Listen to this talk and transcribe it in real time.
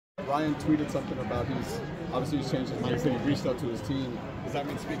Ryan tweeted something about he's changed his mind. He said he reached out to his team. Does that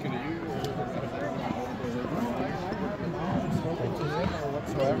mean speaking to you? Or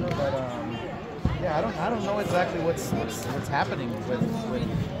whatsoever, but yeah, I don't know exactly what's happening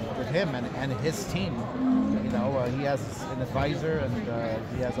with him and his team. You know, he has an advisor and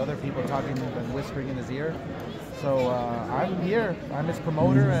he has other people talking and whispering in his ear. So I'm here. I'm his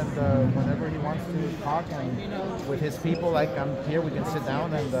promoter, and whenever he wants to talk and with his people, like I'm here, we can sit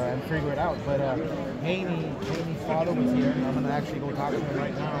down and figure it out. But Haney's father was here, and I'm gonna actually go talk to him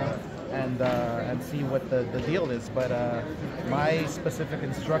right now and see what the deal is. But my specific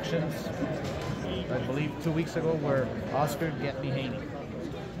instructions, I believe 2 weeks ago, were Oscar, get me Haney.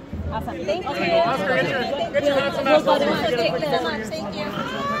 Awesome. Thank you. Oscar, get your thoughts on that. Thank you so much. Thank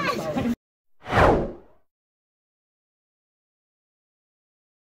you.